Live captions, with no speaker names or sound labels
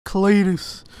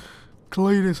Cletus.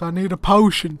 Cletus, I need a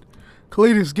potion.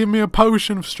 Cletus, give me a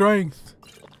potion of strength.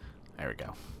 There we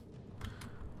go.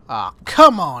 Ah,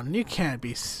 come on. You can't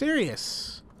be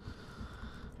serious.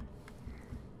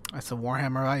 That's a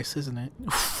Warhammer Ice, isn't it?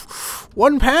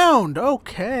 1 pound.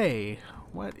 Okay.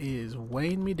 What is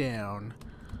weighing me down?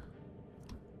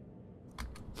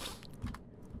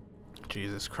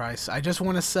 Jesus Christ. I just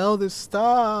want to sell this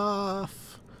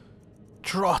stuff.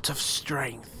 Draught of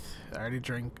strength. I already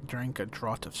drank a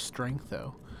draught of strength,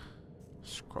 though.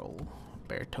 Scroll.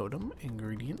 Bear totem.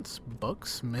 Ingredients.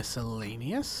 Books.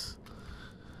 Miscellaneous.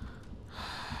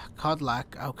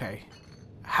 Codlac. Okay.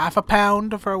 Half a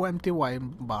pound for an empty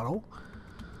wine bottle.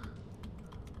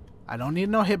 I don't need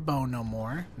no hip bone no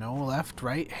more. No left,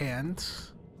 right hand.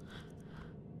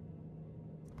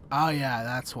 Oh yeah,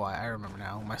 that's why. I remember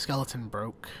now. My skeleton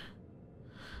broke.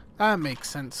 That makes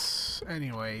sense.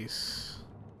 Anyways.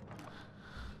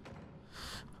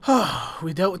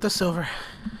 We dealt with the silver.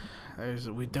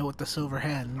 We dealt with the silver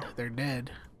hand. They're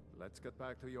dead. Let's get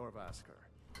back to Jorvaskr.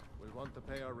 We want to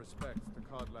pay our respects to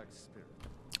Kodlak's spirit.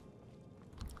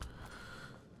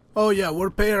 Oh yeah,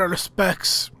 we'll pay our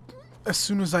respects as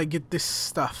soon as I get this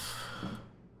stuff.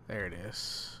 There it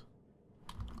is.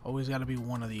 Always gotta be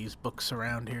one of these books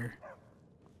around here.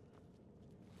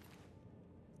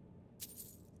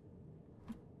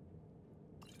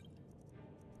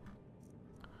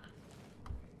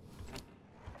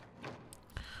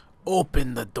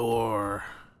 Open the door.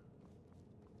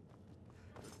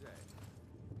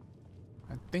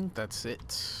 I think that's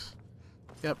it.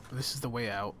 Yep, this is the way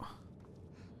out.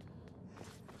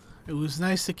 It was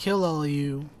nice to kill all of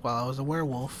you while I was a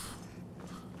werewolf.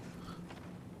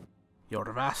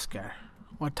 Jorvaskr.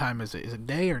 What time is it? Is it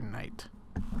day or night?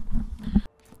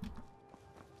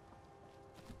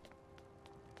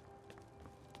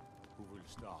 Who will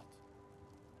start?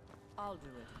 I'll do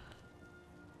it.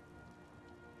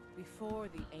 Before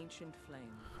the ancient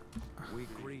flame. We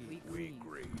grieve. We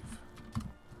grieve.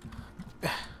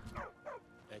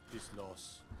 At this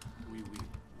loss, we weep.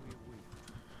 We weep.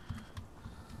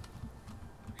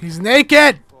 He's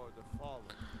naked! For the fallen,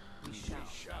 We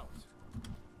shout.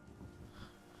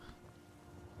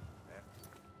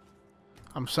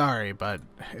 I'm sorry, but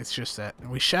it's just that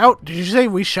we shout. Did you say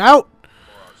we shout?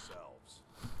 For ourselves.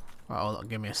 Oh,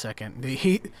 give me a second.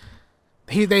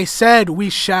 They said we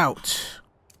shout.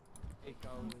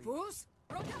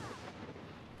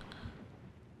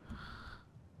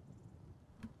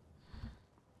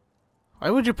 Why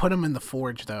would you put him in the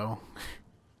forge, though?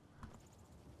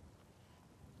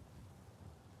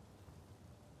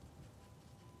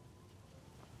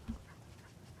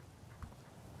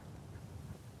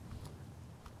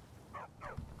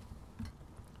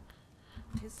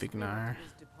 His Vignar. spirit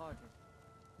is departed.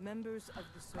 Members of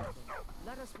the circle,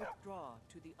 let us withdraw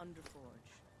to the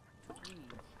underforge to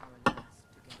grieve our loss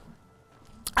together.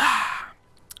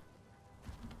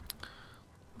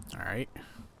 Alright.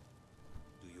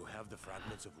 Do you have the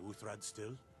fragments of Uthrad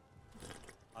still?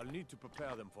 I'll need to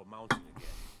prepare them for mounting again.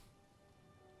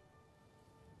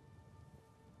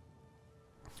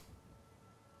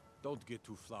 Don't get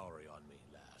too flowery on me,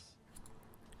 lass.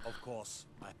 Of course,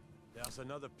 there's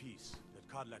another piece that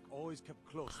Kodlak always kept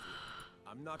close to him.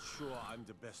 I'm not sure I'm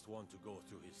the best one to go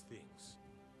through his things.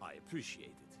 I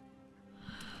appreciate it.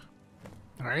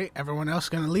 Alright, everyone else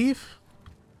gonna leave?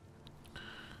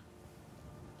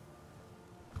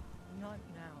 Not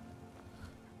now.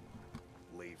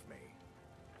 Leave me.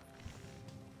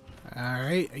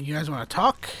 Alright, you guys wanna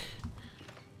talk?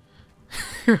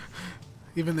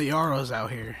 Even the Yarrow's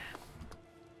out here.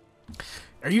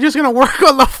 Are you just gonna work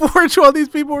on the forge while these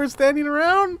people are standing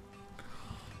around?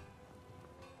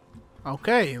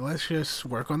 Okay, let's just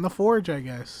work on the forge, I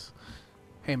guess.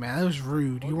 Hey man, that was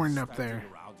rude. You weren't up there.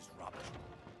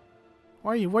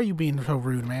 Why are you being so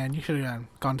rude, man? You should have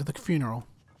gone to the funeral.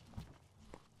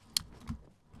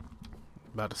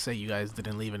 About to say you guys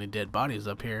didn't leave any dead bodies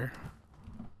up here.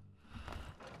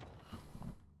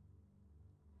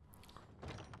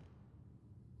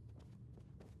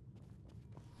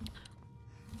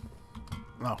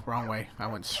 Oh, wrong way. I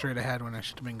went straight ahead when I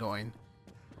should have been going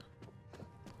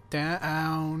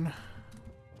down.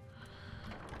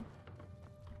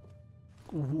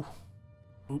 Ooh.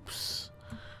 Oops.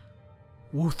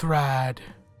 Uthrad.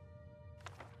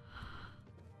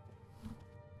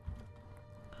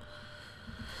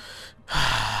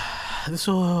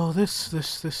 This.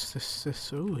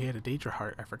 Oh, he had a Daedra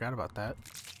heart. I forgot about that.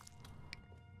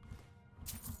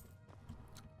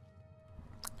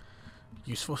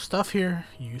 Useful stuff here.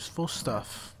 Useful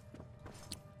stuff.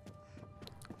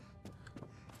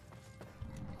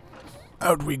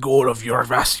 Out we go of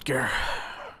Jorvaskr.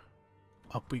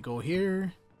 Up we go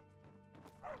here.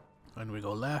 And we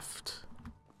go left.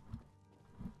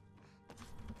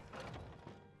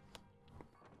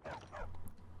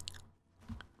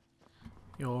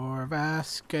 Your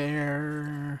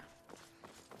Vasker.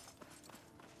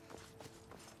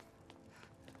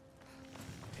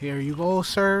 Here you go,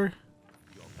 sir.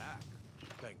 You're back.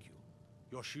 Thank you.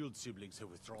 Your shield siblings have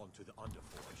withdrawn to the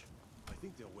Underforge. I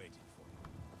think they're waiting for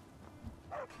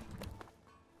you.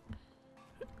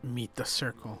 Meet the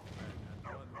circle.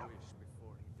 Had one wish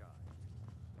before he died,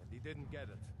 and he didn't get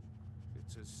it.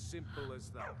 It's as simple as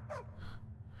that.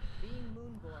 Being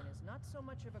Moonborn is not so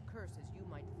much of a curse as you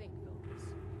might think, Vilnius.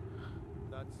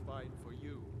 That's fine for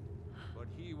you, but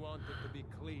he wanted to be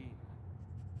clean.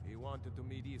 He wanted to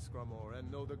meet Iskramor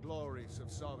and know the glories of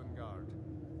Sovngarde,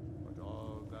 but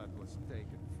all that was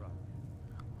taken from him.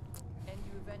 And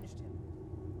you avenged him.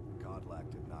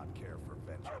 Godlack did not care for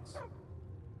vengeance.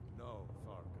 No,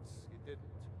 Farkas, he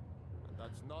didn't. And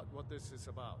that's not what this is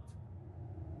about.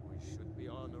 We should be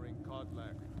honoring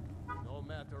Godlack, no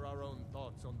matter our own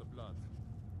thoughts on the blood.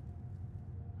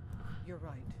 You're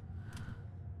right.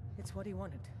 It's what he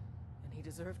wanted, and he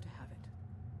deserved to have it.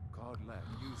 Godlack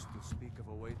used to speak of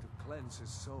a way to cleanse his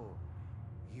soul,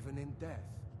 even in death.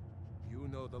 You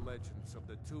know the legends of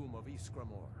the tomb of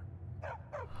Iskramor.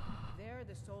 There,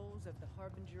 the souls of the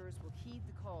Harbingers will heed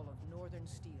the call of Northern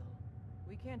Steel.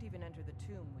 We can't even enter the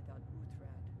tomb without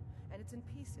Uthrad, and it's in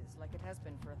pieces like it has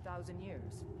been for 1,000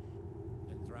 years.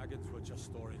 And dragons were just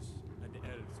stories, and the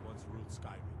elves once ruled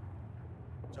Skyrim.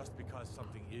 Just because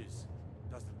something is,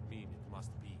 doesn't mean it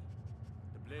must be.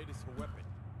 The blade is a weapon,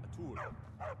 a tool.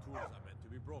 Tools are meant to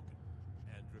be broken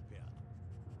and repaired.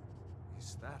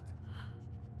 Is that...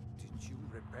 Did you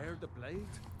repair the blade?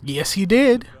 Yes, he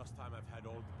did. First time I've had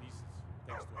all the pieces,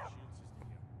 thanks to our shield system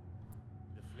here.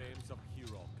 The flames of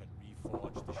Hero can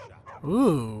reforge the shadow.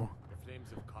 Ooh. The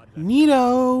flames of Codlac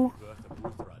Neato. birth of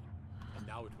Uthrad, and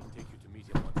now it will take you to meet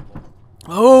him once more.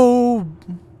 Oh.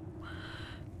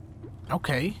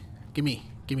 Okay. Give me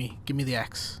the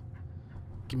axe.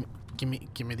 Give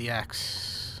me the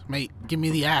axe. Mate, give me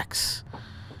the axe.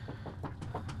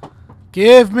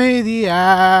 Give me the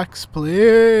axe,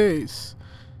 please.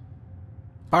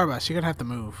 Barbas, you're gonna have to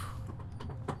move.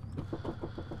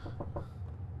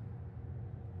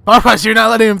 Barbas, you're not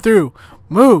letting him through.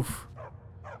 Move.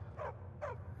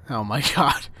 Oh my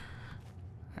god.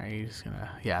 Are you just gonna...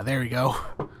 Yeah, there we go.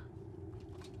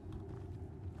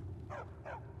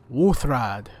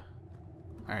 Uthrad.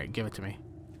 Alright, give it to me.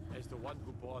 As the one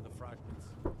who bore the fragments,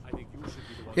 I think you should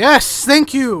be the one. Yes,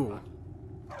 thank you.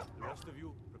 The rest of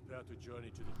you prepare to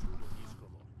journey to the tomb of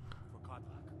Iskramor for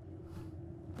Codlac.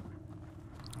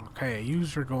 Okay,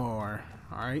 Ysgramor.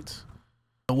 Alright.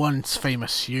 The once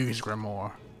famous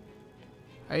Ysgramor.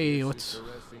 Hey, what's... This is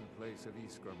the resting place of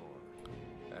Iskramor,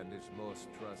 and his most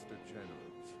trusted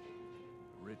generals.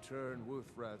 Return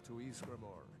Wuthra to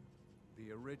Iskramor,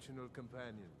 the original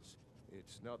companions.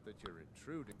 It's not that you're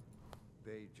intruding.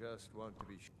 They just want to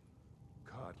be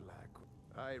Godlack.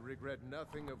 I regret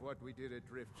nothing of what we did at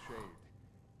Driftshade,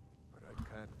 but I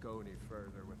can't go any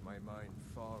further with my mind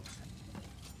fogged.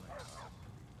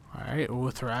 Alright,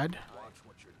 Uthrad. Watch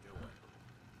what you're doing.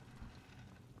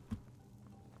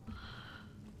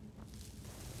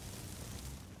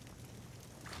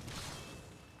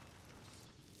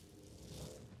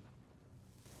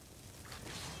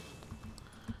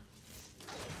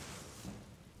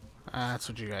 That's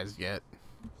what you guys get.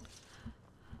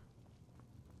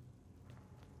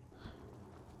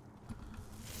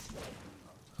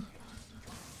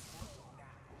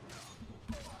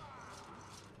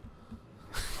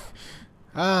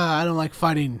 I don't like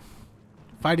fighting.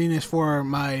 Fighting is for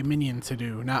my minions to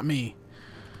do, not me.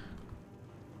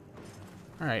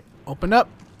 Alright, open up.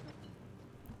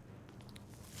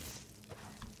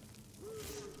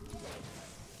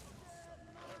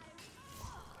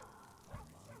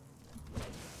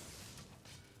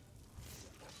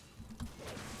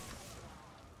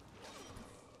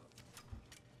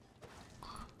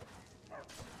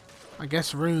 I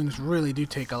guess runes really do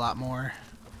take a lot more.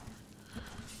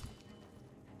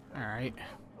 Alright.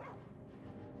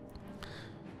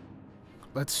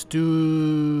 Let's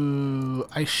do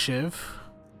Ice Shiv.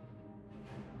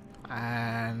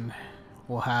 And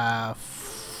we'll have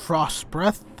Frost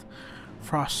Breath.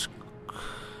 Frost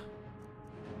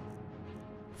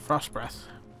Breath.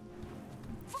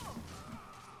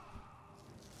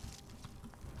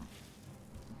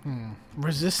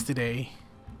 Resist today.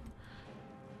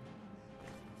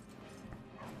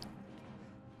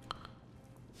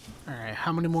 Alright,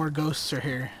 how many more ghosts are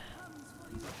here?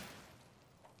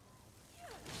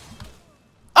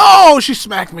 Oh! Oh, she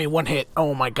smacked me. One hit.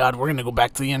 Oh my god, we're gonna go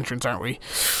back to the entrance, aren't we?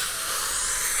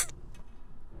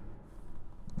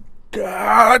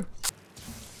 God.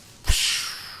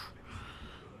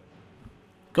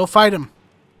 Go fight him.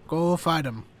 Go fight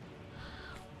him.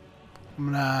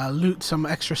 I'm gonna loot some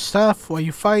extra stuff while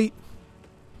you fight.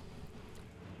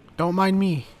 Don't mind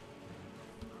me.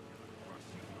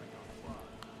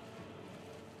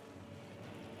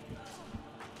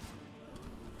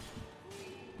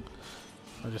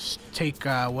 I'll just take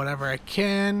whatever I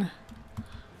can.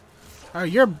 Oh,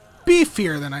 you're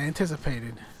beefier than I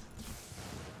anticipated.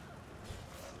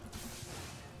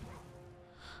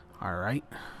 Alright.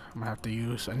 I'm gonna have to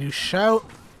use a new shout.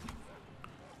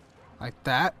 Like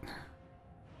that.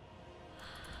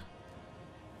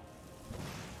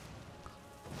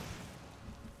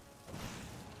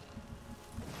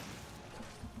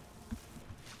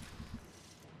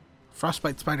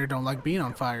 Frostbite spider don't like being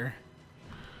on fire.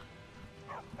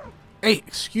 Hey,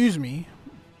 excuse me.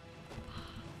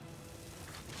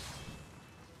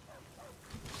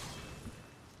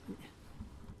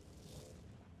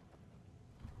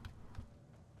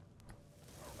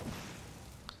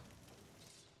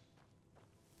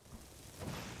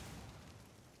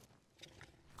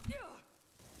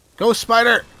 Ghost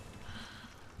spider!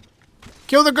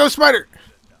 Kill the ghost spider!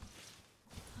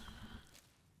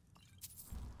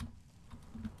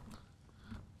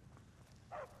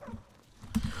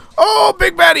 Oh,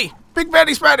 big baddie! Big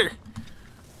baddie spider!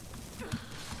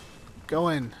 Go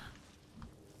in.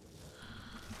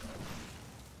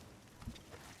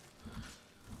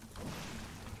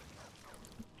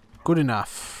 Good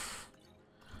enough.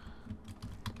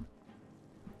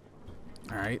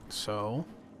 Alright, so...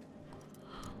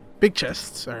 big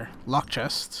chests, or lock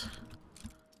chests.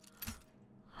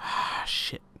 Ah,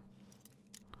 shit.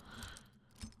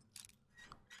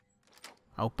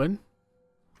 Open.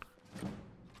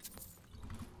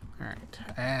 Alright,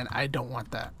 and I don't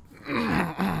want that.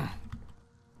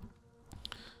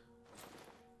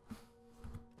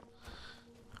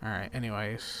 Alright,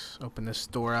 anyways, open this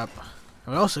door up.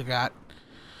 And we also got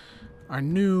our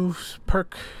new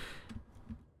perk.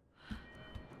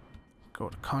 Go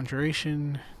to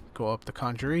Conjuration, go up the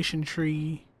Conjuration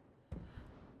tree.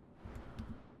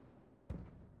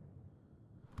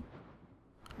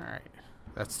 Alright,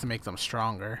 that's to make them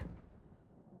stronger.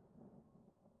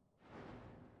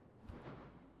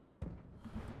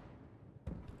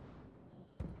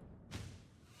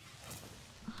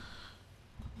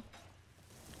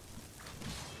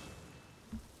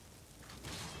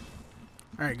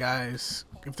 Alright guys,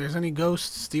 if there's any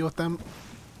ghosts, deal with them.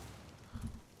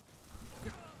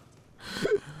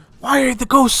 Why are the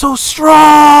ghosts so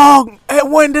strong?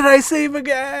 And when did I save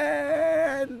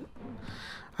again?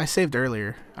 I saved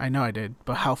earlier. I know I did,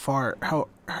 but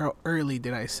how early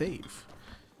did I save?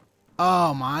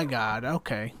 Oh my god,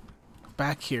 okay.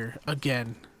 Back here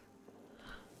again.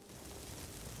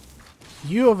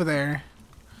 You over there.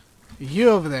 You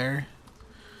over there.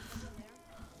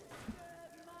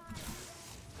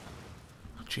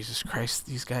 Jesus Christ,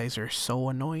 these guys are so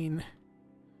annoying.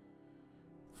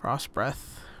 Frost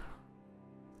breath.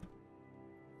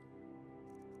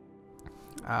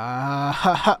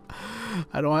 I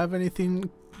don't have anything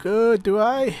good, do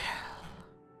I?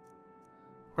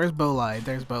 Where's Bolide?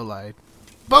 There's Bolide.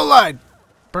 Bolide!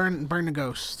 Burn the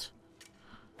ghost.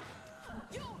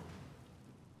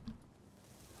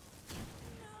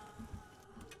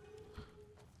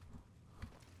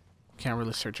 Can't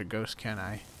really search a ghost, can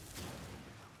I?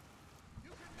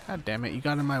 God damn it, you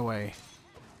got in my way.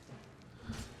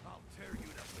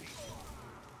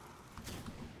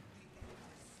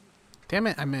 Damn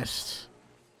it, I missed.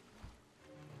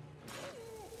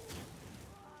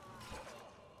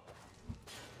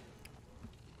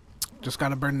 Just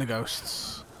gotta burn the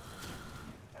ghosts.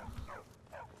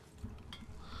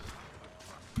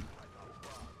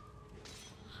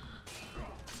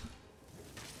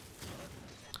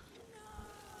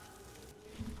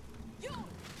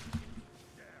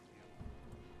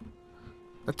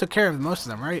 That took care of most of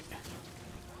them, right?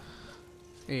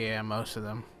 Yeah, most of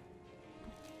them.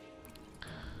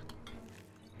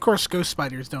 Of course, ghost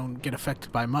spiders don't get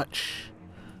affected by much.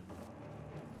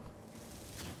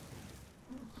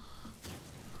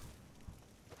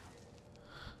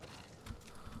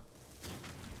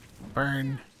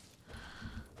 Burn.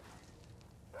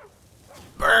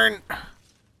 Burn!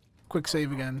 Quick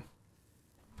save again.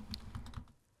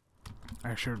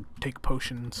 I should take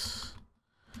potions.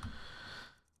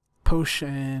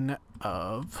 Potion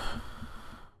of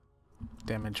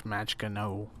damage magicka,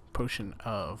 no. Potion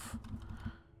of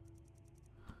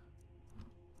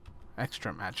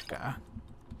extra magicka.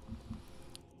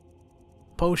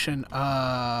 potion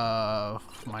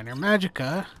of minor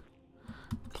magicka,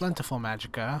 plentiful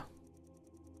magicka.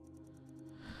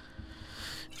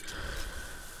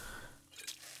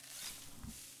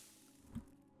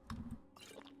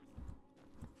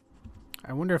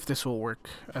 I wonder if this will work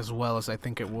as well as I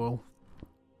think it will.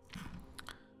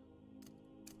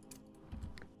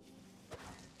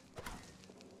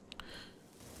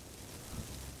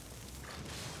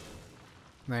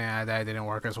 Nah, that didn't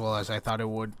work as well as I thought it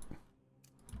would.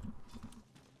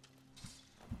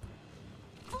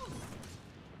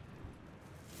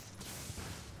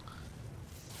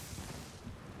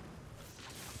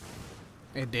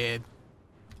 It did.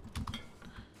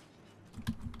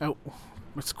 Oh,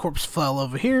 this corpse fell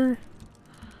over here.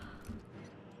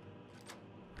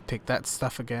 Take that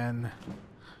stuff again.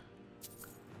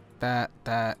 That,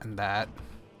 and that.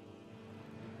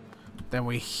 Then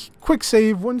we quick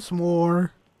save once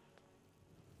more.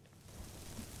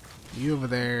 You over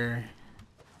there.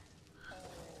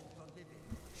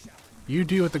 You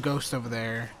deal with the ghost over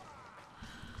there.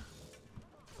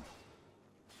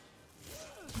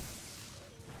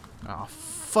 Oh,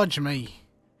 fudge me.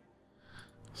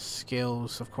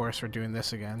 Skills, of course, we're doing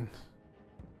this again.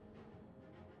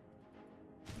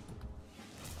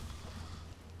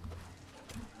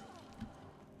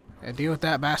 Yeah, deal with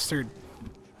that bastard.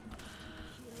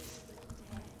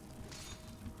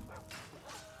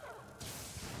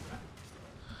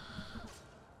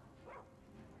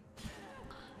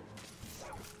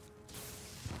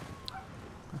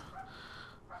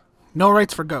 No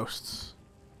rights for ghosts.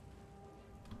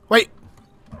 Wait!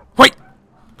 Wait!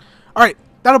 Alright,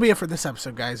 that'll be it for this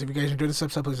episode, guys. If you guys enjoyed this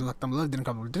episode, please like thumb below. Didn't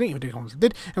comment, didn't. If you did comment,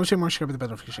 did. And we'll show you more. Subscribe to the bell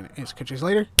notification. And catch you guys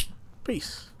later.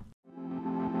 Peace.